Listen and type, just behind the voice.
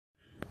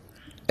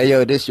Hey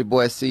yo, this your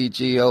boy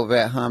CG over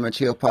at Homage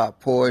Hip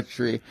Hop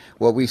Poetry,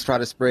 where we try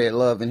to spread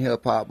love in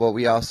hip hop, but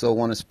we also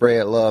want to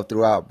spread love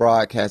throughout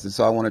broadcasting.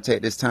 So I want to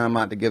take this time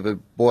out to give a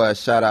boy a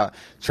shout out,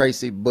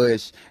 Tracy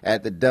Bush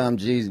at the Dumb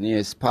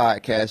Genius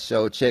Podcast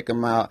Show. Check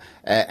him out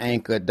at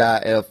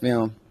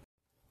anchor.fm.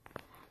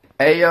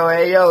 Hey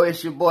yo,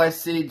 it's your boy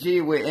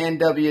CG with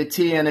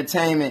NWT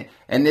Entertainment,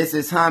 and this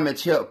is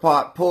Homage Hip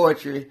Hop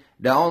Poetry,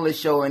 the only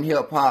show in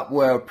hip hop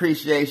where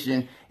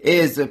appreciation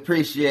is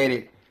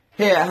appreciated.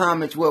 Here at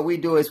Homage, what we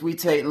do is we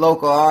take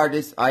local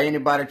artists or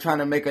anybody trying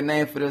to make a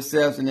name for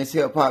themselves in this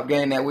hip-hop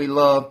game that we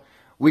love.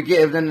 We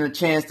give them the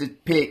chance to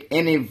pick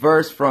any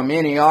verse from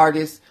any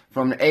artist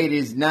from the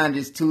 80s,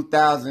 90s,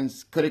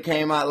 2000s. Could have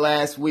came out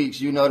last week.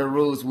 You know the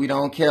rules. We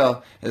don't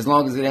care as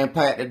long as it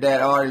impacted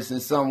that artist in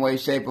some way,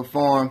 shape, or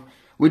form.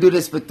 We do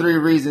this for 3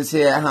 reasons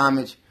here at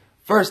Homage.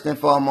 First and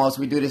foremost,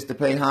 we do this to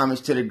pay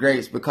homage to the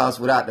greats because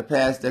without the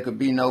past, there could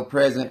be no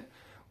present.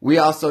 We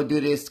also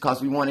do this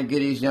because we want to give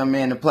these young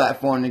men the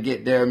platform to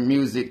get their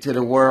music to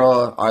the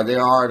world or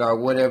their art or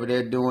whatever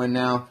they're doing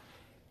now.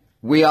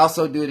 We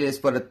also do this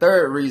for the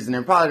third reason,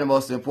 and probably the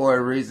most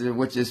important reason,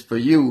 which is for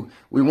you.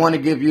 We want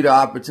to give you the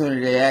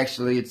opportunity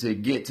actually to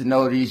get to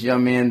know these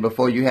young men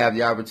before you have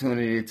the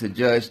opportunity to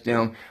judge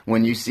them.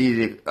 When you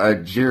see a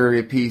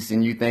jury piece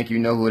and you think you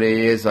know who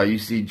they is, or you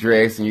see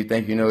dress and you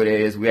think you know who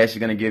they is, we're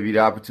actually going to give you the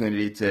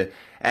opportunity to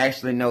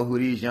actually know who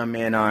these young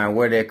men are and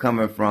where they're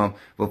coming from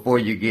before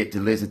you get to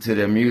listen to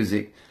their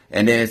music.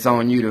 And then it's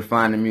on you to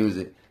find the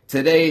music.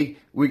 Today,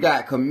 we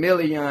got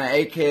Chameleon,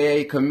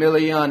 a.k.a.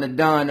 Chameleon the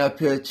Don, up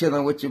here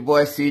chilling with your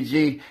boy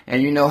CG.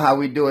 And you know how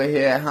we do it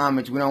here at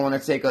Homage. We don't want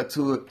to take up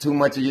too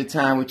much of your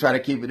time. We try to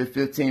keep it to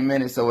 15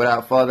 minutes. So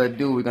without further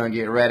ado, we're going to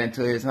get right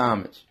into his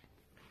homage.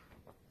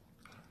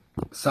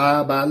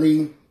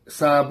 Sabali,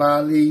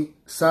 Sabali,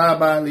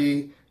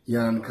 Sabali,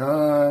 Yan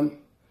Khan.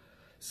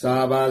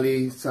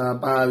 Sabali,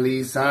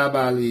 Sabali,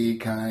 Sabali,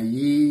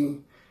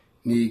 Kayi,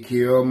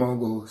 Nikio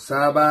Mogo.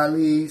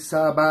 Sabali,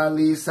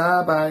 Sabali,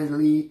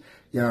 Sabali,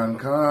 Yan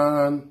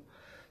Khan.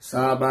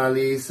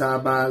 Sabali,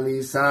 Sabali,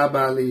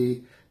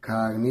 Sabali,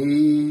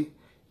 Kagni,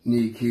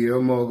 Nikio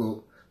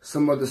Mogo.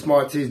 Some of the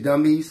smartest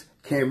dummies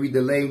can't read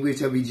the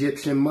language of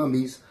Egyptian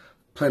mummies,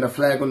 plant a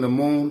flag on the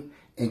moon,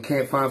 and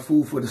can't find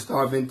food for the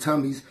starving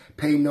tummies.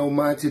 Pay no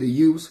mind to the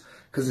use,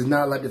 cause it's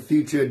not like the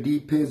future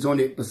depends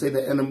on it, but say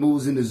the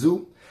animals in the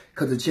zoo.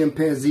 Cause the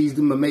chimpanzees,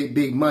 them make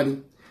big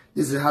money.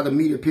 This is how the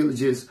media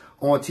pillages.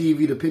 On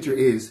TV, the picture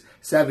is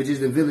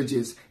savages and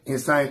villages. And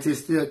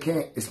scientists still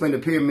can't explain the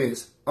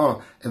pyramids.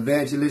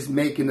 Evangelists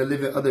making a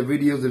living other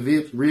videos of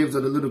ribs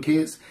of the little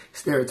kids.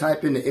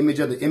 Stereotyping the image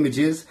of the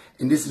images.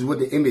 And this is what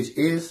the image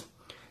is.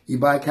 You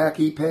buy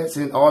khaki pants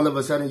and all of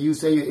a sudden you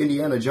say you're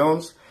Indiana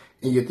Jones.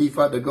 And you thief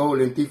out the gold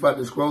and thief out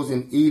the scrolls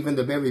and even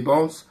the berry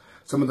bones.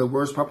 Some of the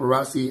worst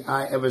paparazzi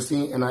I ever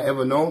seen and I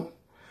ever known.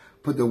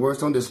 Put the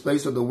worst on display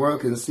so the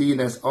world can see, and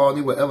that's all they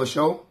will ever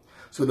show.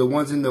 So the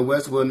ones in the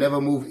West will never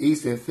move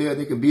east and feel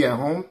they can be at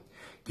home.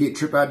 Get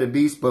tripped out the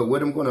beast, but where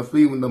them gonna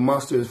flee when the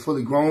monster is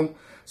fully grown?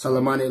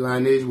 Solomonic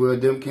lineage where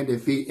them can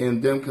defeat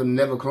and them can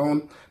never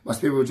clone. My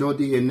spiritual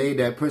DNA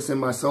that prints in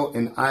my soul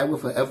and I will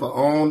forever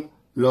own,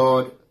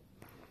 Lord.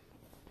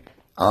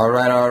 All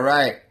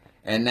right.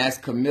 And that's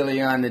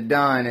Chameleon the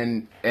Don.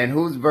 And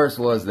whose verse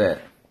was that?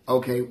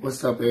 Okay,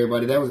 what's up,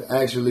 everybody? That was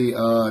actually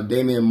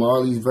Damian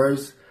Marley's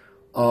verse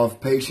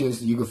of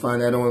Patience. You can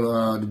find that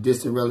on the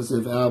Distant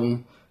Relative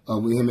album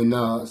with him and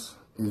Nas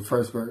in the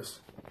first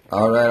verse.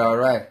 All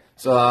right.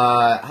 So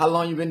how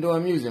long you been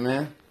doing music,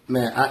 man?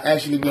 Man, I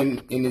actually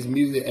been in this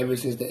music ever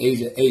since the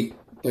age of 8,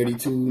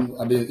 32.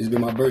 It's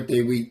been my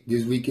birthday week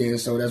this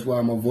weekend, so that's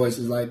why my voice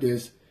is like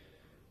this.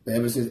 But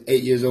ever since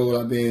 8 years old,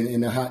 I've been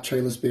in the hot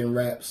trailer spin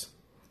raps.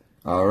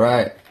 All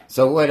right.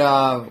 So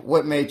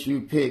what made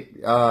you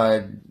pick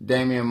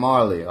Damian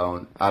Marley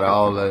out of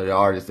all of the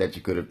artists that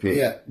you could have picked?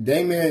 Yeah,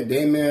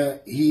 Damian,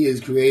 he is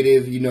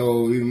creative. You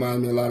know, he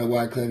reminds me a lot of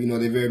Wyclef. You know,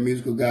 they're very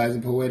musical guys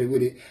and poetic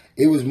with it.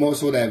 It was more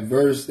so that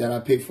verse that I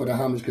picked for the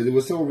homage because it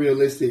was so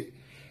realistic.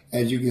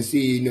 As you can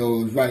see, you know,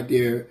 it was right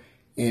there,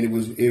 and it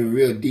was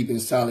real deep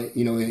and solid.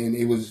 You know, and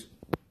it was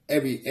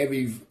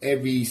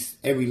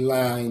every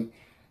line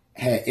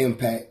had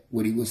impact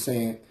what he was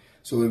saying.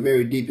 So we're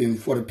very deep in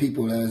for the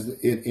people as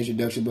the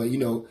introduction. But, you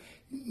know,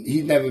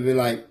 he's never been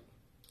like,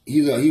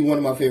 he's one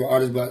of my favorite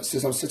artists. But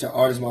since I'm such an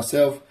artist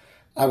myself,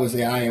 I would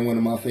say I am one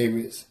of my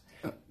favorites.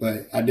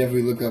 But I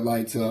definitely look up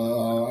like to,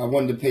 I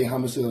wanted to pay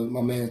homage to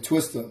my man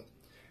Twista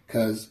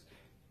because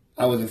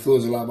I was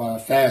influenced a lot by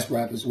fast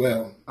rap as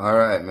well. All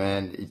right,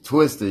 man.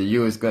 Twista,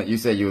 you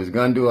said you was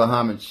going to do a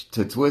homage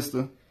to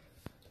Twista?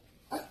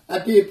 I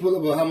did pull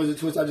up a homage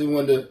to Twista. I just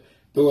wanted to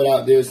throw it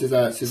out there since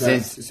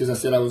I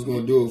said I was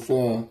going to do it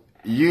for him.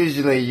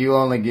 Usually you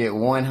only get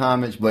one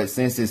homage, but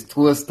since it's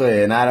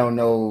Twista and I don't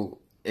know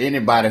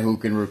anybody who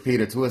can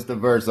repeat a Twista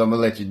verse, I'm going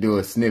to let you do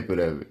a snippet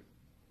of it.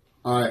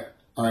 All right.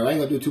 I ain't going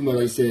to do too much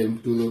like I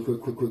said. Do a little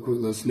quick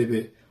little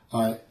snippet.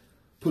 All right.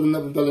 Pulling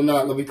up a belly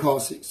knot, let me call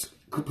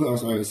I'm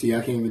sorry, see,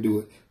 I can't even do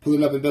it.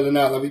 Pulling up and bailing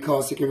out like we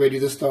call sick and ready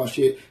to start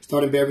shit.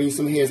 Starting burying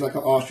some heads like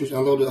an ostrich.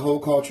 Unload the whole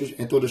cartridge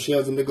and throw the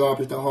shells in the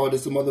garbage. The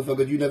hardest of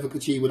motherfuckers you never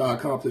could achieve what I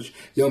accomplished.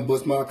 Young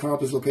bust my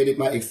accomplice, located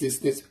my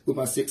existence with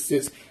my sixth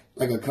sense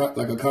like a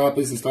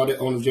compass and started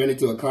on a journey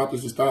to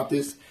accomplish to stop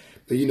this.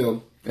 But you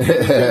know,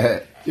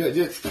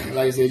 just like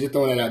I said, just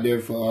throwing that out there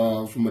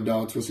for my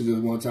dog Twisted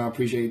just one time.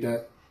 Appreciate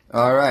that.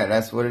 All right,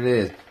 that's what it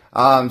is.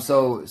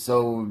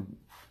 So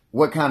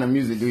what kind of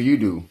music do you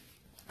do?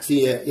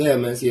 See, yeah,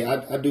 man. See,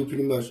 I do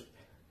pretty much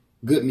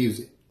good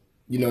music.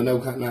 You know, no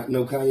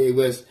Kanye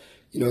West.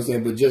 You know what I'm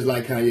saying? But just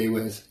like Kanye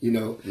West. You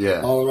know,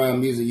 yeah, all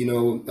around music. You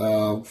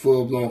know,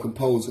 full blown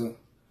composer.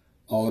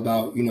 All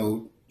about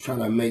trying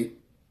to make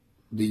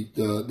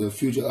the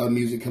future of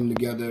music come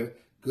together.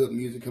 Good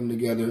music come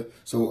together.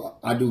 So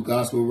I do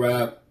gospel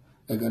rap.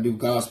 Like I do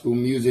gospel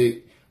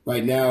music.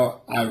 Right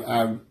now,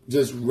 I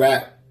just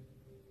rap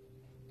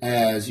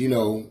as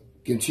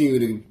continue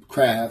to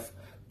craft,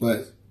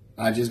 but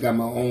I just got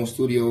my own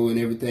studio and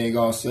everything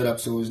all set up.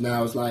 So it's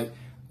like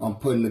I'm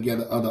putting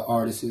together other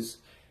artists,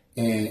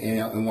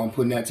 and I'm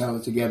putting that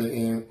talent together,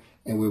 and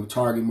we're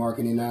target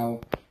marketing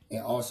now.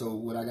 And also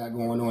what I got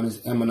going on is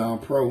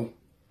Eminem Pro,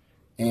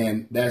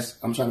 and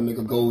I'm trying to make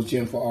a gold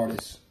gym for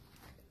artists.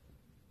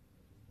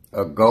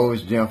 A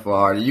gold gym for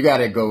artists. You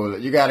gotta go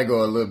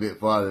a little bit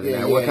farther than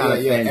that. What kind of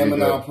things you do?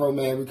 Eminem Pro,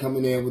 man, we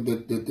coming in with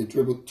the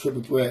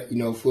triple threat.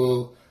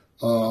 Full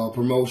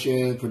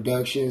promotion,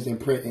 productions, and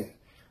printing.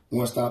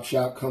 One-stop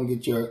shop. Come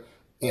get your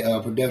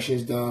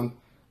productions done.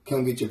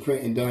 Come get your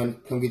printing done.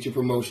 Come get your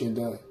promotion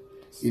done.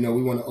 We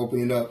want to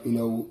open it up.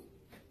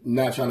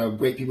 Not trying to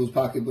break people's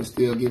pocket, but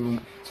still give them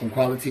some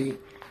quality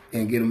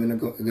and get them in a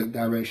good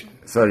direction.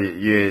 So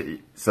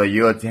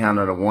you're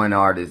handle the one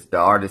artist. The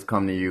artist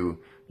come to you.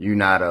 You're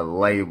not a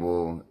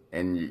label,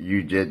 and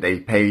they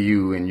pay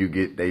you, and you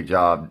get the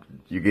job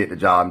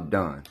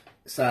done.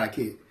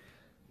 Sidekick.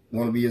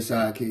 Want to be a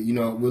sidekick.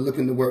 We're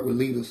looking to work with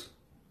leaders.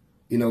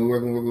 We're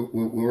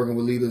working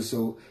with leaders,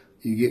 so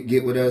you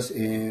get with us,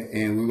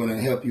 and we're going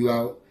to help you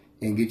out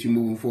and get you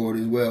moving forward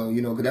as well.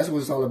 Because that's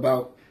what it's all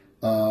about.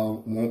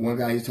 One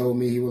guy, he told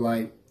me, he was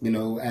like,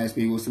 asked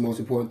me what's the most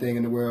important thing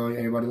in the world.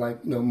 Everybody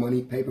like,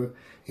 money, paper,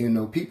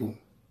 people.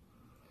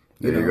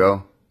 There you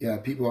go. Yeah,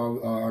 people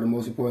are the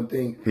most important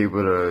thing.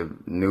 People, the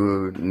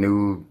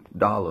new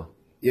dollar.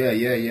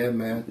 Yeah,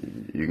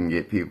 man. You can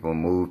get people,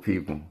 move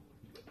people.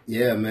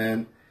 Yeah,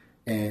 man.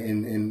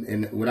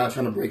 And without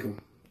trying to break them.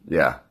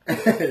 Yeah.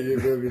 You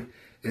feel me?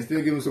 And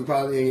still give them some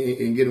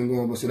quality and get them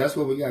going. But so that's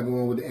what we got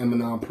going with the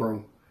Eminem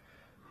Pro.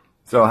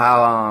 So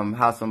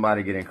how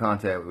somebody get in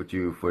contact with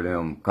you for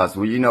them? Because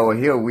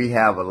here we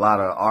have a lot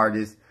of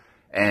artists,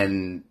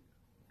 and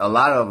a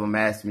lot of them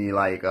ask me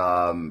like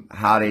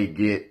how they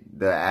get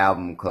the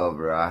album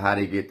cover or how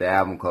they get the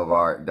album cover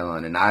art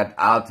done, and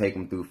I'll take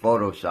them through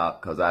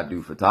Photoshop because I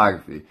do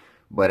photography.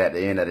 But at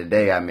the end of the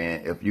day, I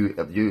mean, if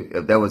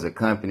there was a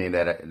company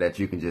that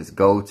you can just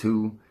go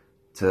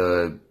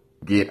to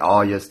get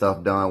all your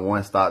stuff done,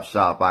 one-stop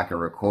shop, I can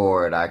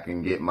record, I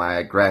can get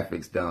my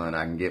graphics done,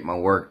 I can get my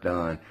work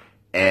done,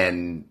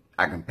 and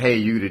I can pay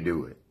you to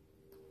do it.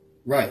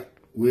 Right.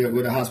 We're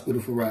the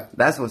hospital for rap.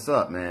 That's what's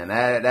up, man.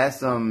 That's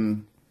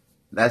some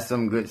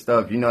good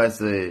stuff.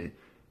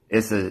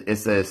 It's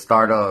a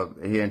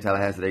startup here in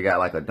Tallahassee. They got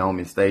like a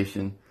doming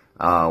station.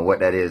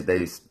 What that is,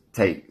 they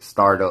take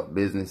startup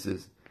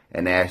businesses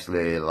and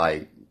actually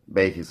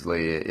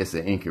basically it's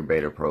an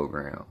incubator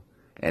program,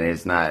 and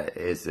it's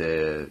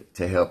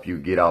to help you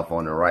get off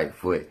on the right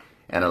foot.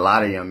 And a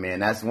lot of them, man,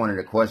 that's one of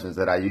the questions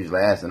that I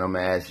usually ask, and I'm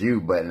gonna ask you,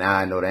 but now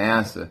I know the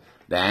answer.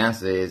 The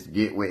answer is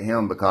get with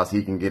him because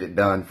he can get it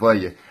done for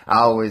you. I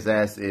always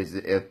ask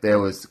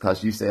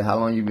because you said how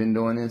long you been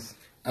doing this?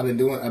 I've been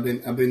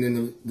in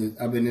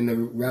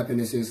the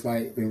rapping since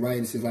been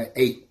writing since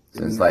 8.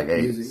 Since 8.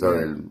 Music, so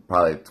yeah.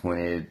 Probably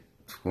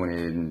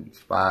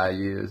 25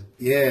 years.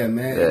 Yeah,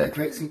 man. Yeah.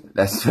 Crazy.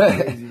 That's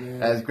crazy, man.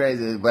 That's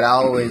crazy. But I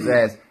always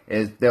ask,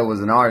 if there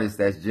was an artist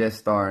that's just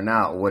starting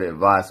out, what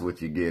advice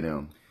would you give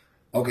them?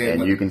 Okay.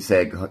 And you can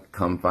say,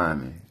 come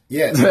find me.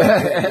 Yeah,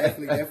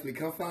 definitely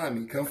come find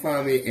me,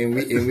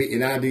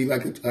 and I'll be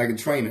like a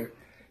trainer,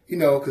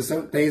 because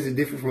some things are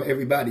different from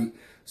everybody.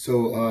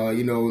 So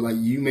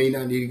you may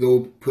not need to go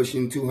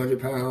pushing 200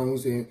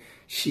 pounds, and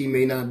she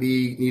may not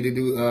need to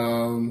do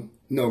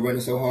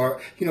running so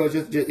hard.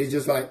 It's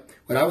just like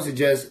what I would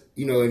suggest.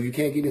 If you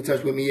can't get in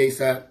touch with me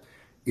ASAP,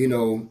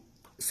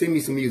 send me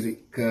some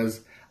music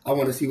because I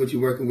want to see what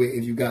you're working with.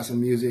 If you got some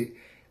music,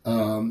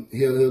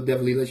 he'll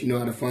definitely let you know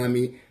how to find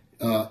me.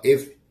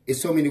 If it's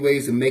so many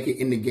ways to make it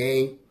in the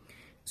game,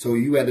 so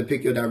you have to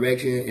pick your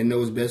direction and know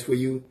what's best for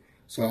you.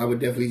 So I would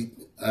definitely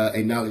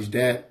acknowledge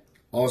that.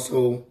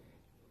 Also,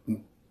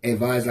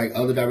 advise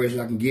other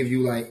directions I can give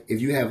you. If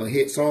you have a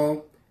hit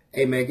song,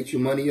 hey man, get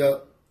your money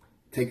up,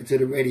 take it to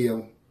the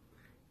radio,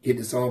 get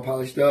the song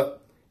polished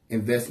up,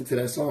 invest into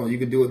that song. You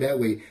can do it that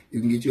way. You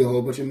can get you a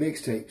whole bunch of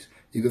mixtapes.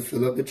 You can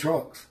fill up the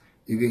trunks.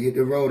 You can hit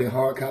the road and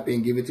hard copy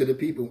and give it to the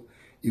people.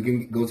 You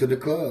can go to the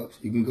clubs.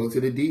 You can go to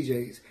the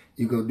DJs.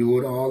 You can do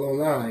it all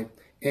online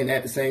And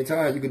at the same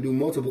time, you can do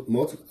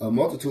a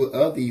multitude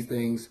of these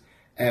things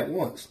at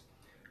once.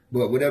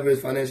 But whatever is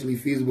financially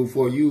feasible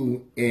for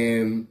you,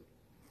 and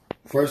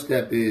first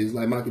step is,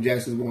 like Michael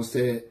Jackson once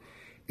said,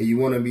 if you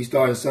want to be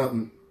starting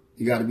something,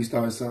 you got to be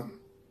starting something.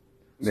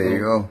 There you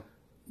go.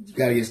 You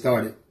got to get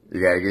started. You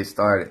got to get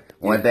started.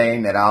 One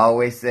thing that I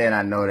always say, and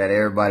I know that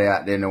everybody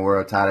out there in the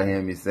world tired of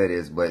hearing me say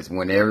this, but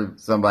whenever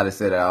somebody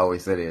said it, I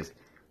always say this.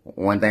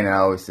 One thing that I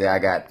always say, I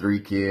got 3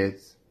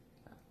 kids.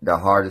 The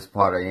hardest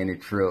part of any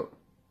trip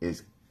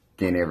is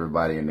getting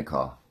everybody in the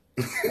car.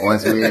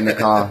 Once we're in the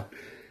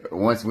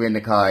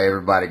car,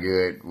 everybody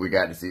good. We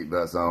got the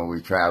seatbelts on.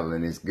 We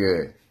traveling. It's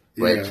good.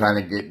 But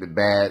trying to get the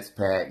bags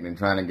packed and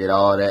trying to get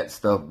all that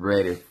stuff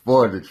ready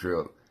for the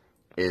trip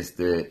is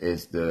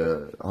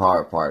the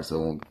hard part.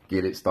 So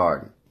get it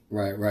started.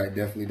 Right.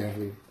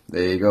 Definitely.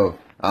 There you go.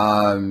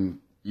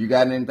 You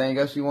got anything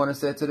else you want to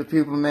say to the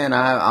people, man?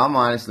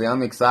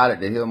 I'm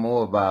excited to hear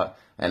more about.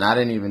 And I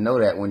didn't even know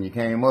that when you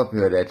came up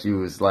here that you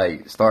was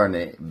like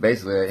starting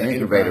basically an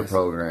incubator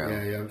program.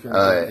 Yeah. I'm trying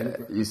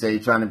to you say you're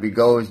trying to be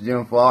Gold's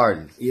Gym for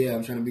artists. Yeah,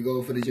 I'm trying to be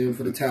Gold for the Gym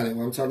for the talent.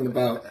 When I'm talking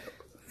about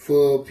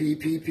full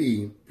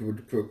PPP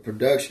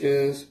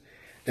productions,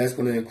 that's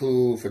going to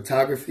include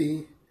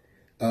photography,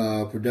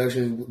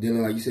 productions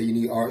dealing, like you said, you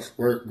need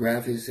artwork,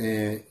 graphics,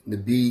 and the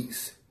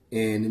beats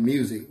and the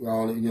music.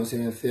 All, you know what I'm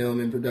saying,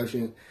 film and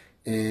production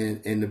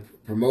and the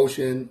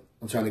promotion.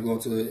 I'm trying to go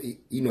into,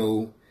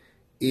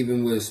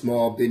 even with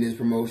small business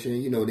promotion,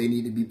 they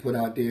need to be put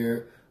out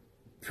there,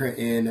 print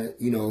and,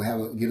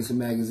 get us a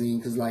magazine.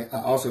 Because, like,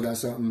 I also got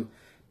something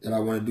that I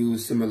want to do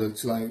similar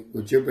to, like,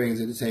 what you're bringing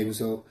to the table.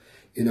 So,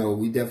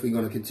 we definitely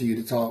going to continue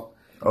to talk.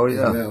 Oh,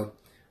 yeah. As well.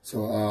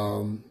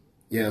 So,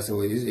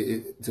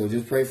 so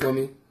just pray for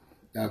me.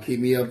 Y'all keep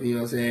me up, you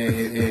know what I'm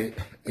saying?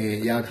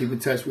 And y'all keep in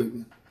touch with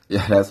me.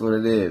 Yeah, that's what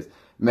it is.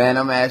 Man,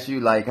 I'm going to ask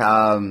you, like,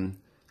 how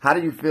do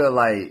you feel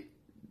like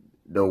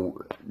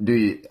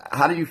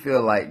how do you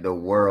feel like the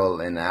world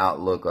and the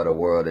outlook of the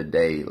world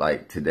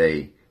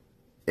today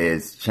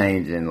is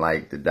changing,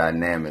 like, the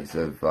dynamics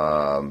of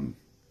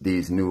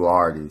these new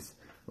artists?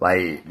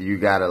 Like, you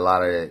got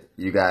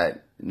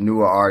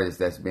newer artists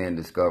that's being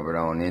discovered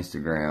on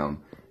Instagram.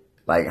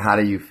 Like, how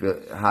do you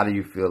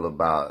feel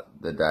about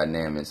the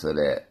dynamics of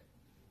that,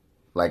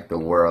 like the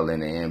world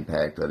and the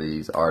impact of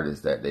these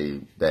artists that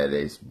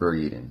it's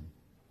breeding?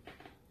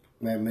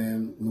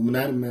 Man,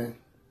 Illuminati, man.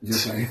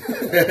 Just like,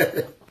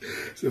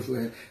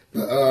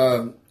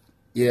 but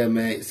yeah,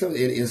 man. So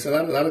it's a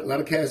lot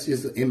of cats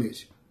just an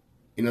image.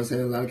 You know what I'm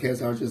saying? A lot of cats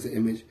are just an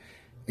image,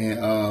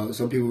 and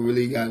some people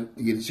really got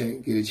to get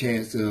a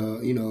chance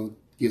to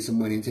get some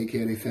money and take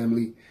care of their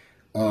family.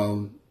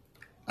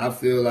 I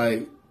feel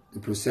like the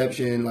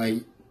perception,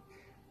 like,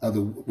 of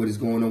what is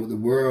going on with the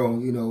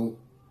world,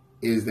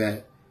 is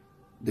that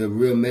the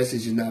real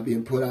message is not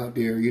being put out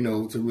there,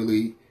 to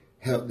really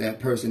help that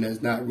person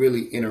that's not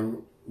really in a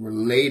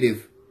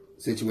relative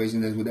situation.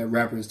 That's what that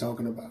rapper is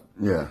talking about.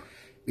 Yeah.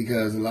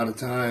 Because a lot of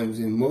times,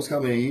 and most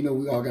common,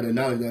 we all got to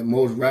acknowledge that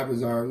most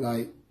rappers are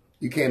like,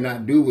 you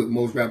cannot do what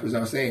most rappers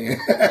are saying.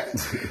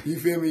 You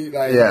feel me?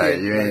 Like, yeah,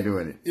 you ain't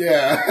doing it.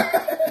 Yeah.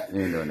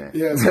 You ain't doing that.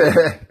 Yeah.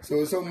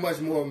 So it's so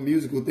much more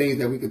musical things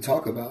that we could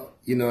talk about,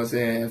 you know what I'm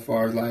saying, as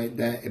far as like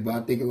that. But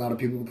I think a lot of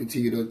people will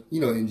continue to,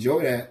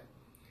 enjoy that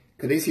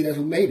because they see that's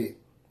who made it.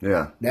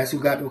 Yeah. That's who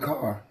got the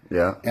car.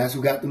 Yeah. That's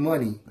who got the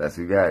money. That's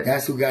who got it.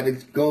 That's who got the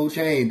gold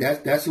chain.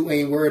 That's who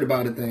ain't worried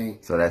about a thing.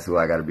 So that's who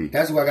I got to be.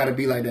 That's who I got to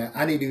be like that.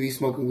 I need to be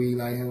smoking weed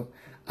like him.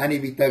 I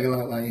need to be thugging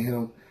out like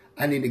him.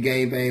 I need to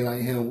game bang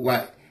like him.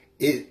 Why?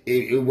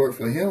 It worked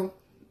for him.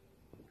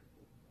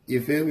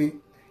 You feel me?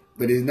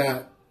 But it's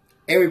not.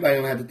 Everybody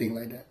don't have to think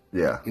like that.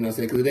 Yeah. You know what I'm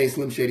saying? Because it ain't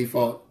Slim Shady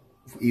fault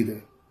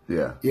either.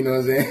 Yeah. You know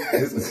what I'm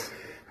saying?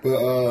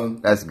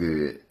 But that's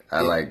good.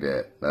 I like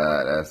that.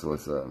 That's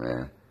what's up,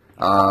 man.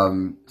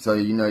 So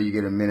you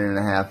get a minute and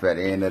a half at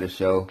the end of the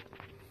show,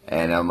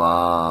 and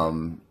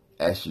I'm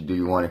ask you, do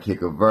you want to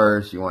kick a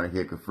verse? You want to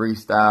kick a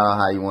freestyle?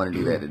 How you want to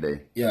do that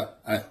today? Yeah,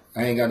 I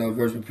ain't got no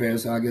verse prepared,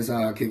 so I guess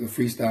I'll kick a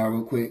freestyle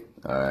real quick.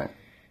 All right.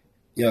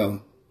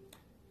 Yo,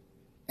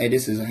 hey,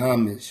 this is a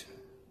homage.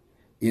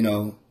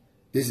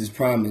 This is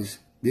promise.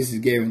 This is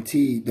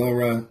guaranteed. Don't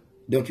run.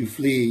 Don't you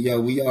flee.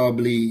 Yo, we all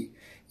bleed.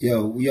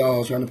 Yo, we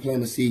all trying to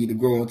plant a seed to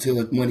grow into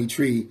a money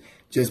tree.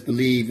 Just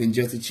believe and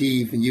just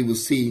achieve, and you will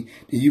see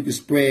that you can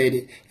spread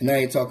it. And I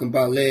ain't talking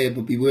about lead,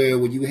 but beware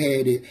when you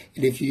had it.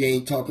 And if you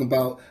ain't talking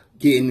about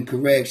getting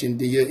correction,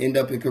 then you'll end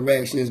up in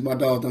corrections. My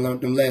dog done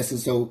learned them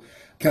lessons, so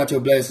count your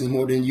blessings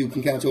more than you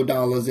can count your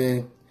dollars.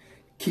 And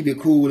keep it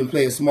cool and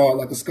play it smart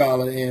like a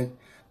scholar. And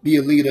be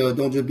a leader,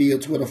 don't just be a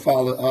Twitter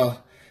follower.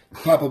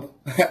 Pop a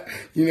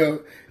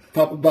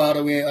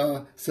bottle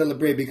and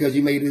celebrate because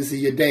you made this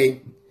your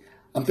day.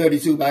 I'm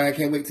 32, but I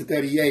can't wait to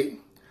 38.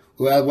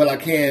 Well, I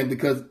can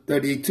because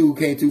 32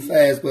 came too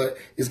fast, but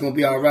it's going to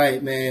be all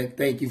right, man.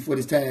 Thank you for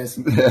this task.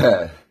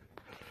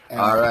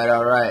 All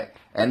right.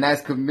 And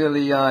that's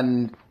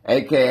Chameleon,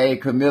 a.k.a.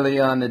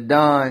 Chameleon the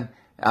Don,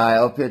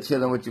 up here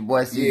chilling with your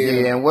boy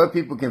CJ. Yeah. And where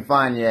people can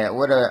find you at?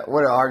 What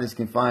artists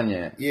can find you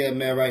at? Yeah,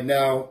 man, right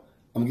now,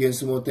 I'm getting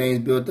some more things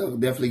built up.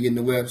 Definitely getting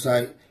the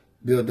website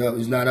built up.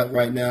 It's not up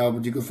right now,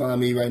 but you can find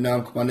me right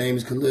now. My name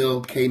is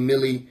Khalil K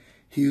Millie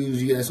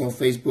Hughes. That's on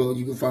Facebook.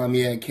 You can find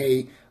me at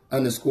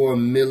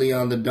K_Millie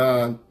on the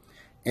Don,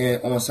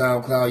 and on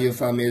SoundCloud you'll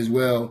find me as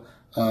well,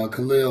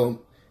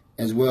 Khalil,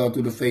 as well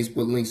through the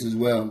Facebook links as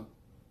well.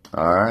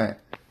 All right.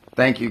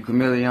 Thank you,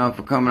 Chameleon,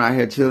 for coming out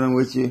here chilling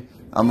with you.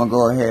 I'm going to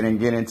go ahead and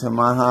get into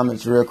my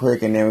homage real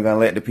quick, and then we're going to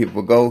let the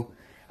people go.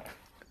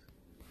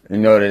 You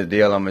know the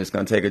deal. I'm just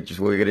going to take a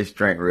swig of this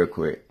drink real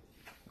quick.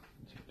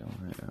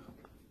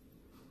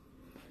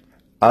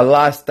 A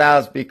lost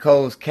styles be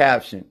Cole's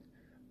caption.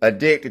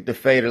 Addicted to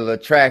fatal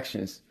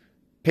attractions.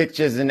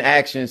 Pictures and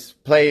actions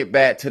played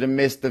back to the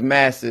midst of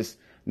masses.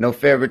 No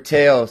fairy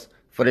tales.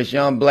 For this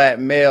young black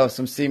male,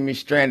 some see me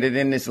stranded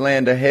in this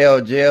land of hell,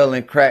 jail,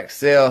 and crack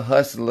cell.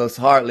 Hustlers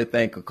hardly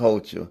think of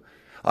culture.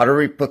 All the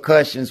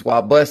repercussions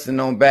while busting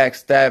on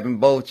backstabbing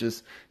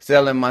vultures,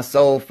 selling my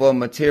soul for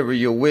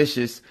material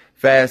wishes,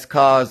 fast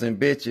cars and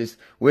bitches,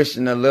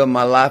 wishing to live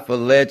my life a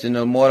legend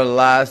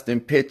immortalized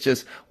in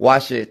pictures.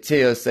 Wash it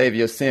tears, save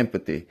your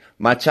sympathy.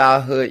 My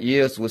childhood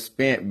years were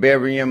spent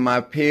burying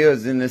my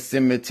peers in the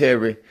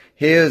cemetery.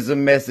 Here's a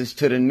message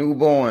to the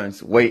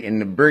newborns, waiting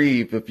to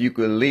breathe. If you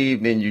could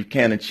leave, then you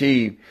can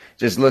achieve.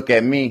 Just look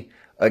at me.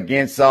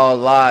 Against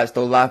all odds,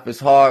 though life is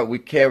hard, we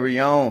carry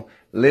on.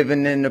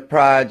 Living in the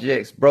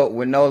projects, broke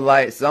with no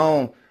lights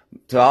on.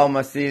 To all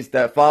my seeds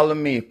that follow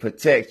me,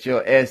 protect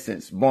your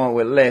essence. Born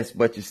with less,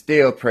 but you're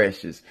still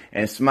precious.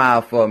 And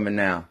smile for me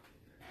now.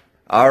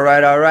 All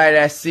right,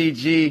 that's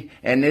CG.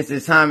 And this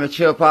is Homage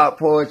Hip Hop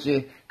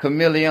Poetry.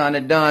 Chameleon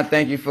the Don,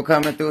 thank you for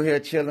coming through here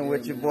chilling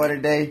with your boy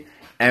today.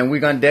 And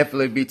we're going to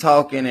definitely be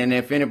talking. And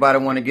if anybody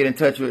want to get in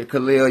touch with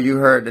Khalil, you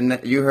heard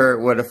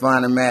where to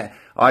find him at.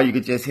 Or you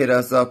could just hit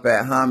us up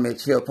at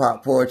Homage Hip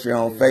Hop Poetry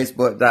on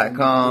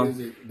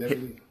Facebook.com.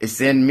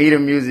 Send me the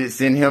music,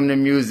 send him the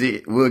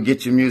music. We'll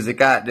get your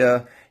music out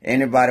there.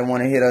 Anybody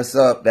want to hit us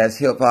up, that's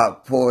Hip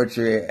Hop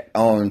Poetry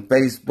on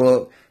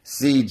Facebook,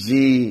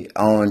 CG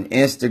on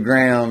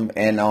Instagram,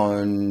 and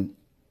on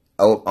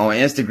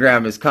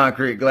Instagram is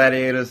Concrete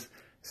Gladiators.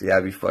 See, I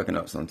be fucking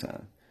up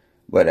sometimes,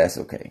 but that's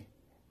okay.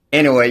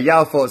 Anyway,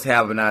 y'all folks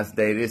have a nice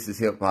day. This is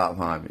Hip Hop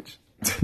Homage.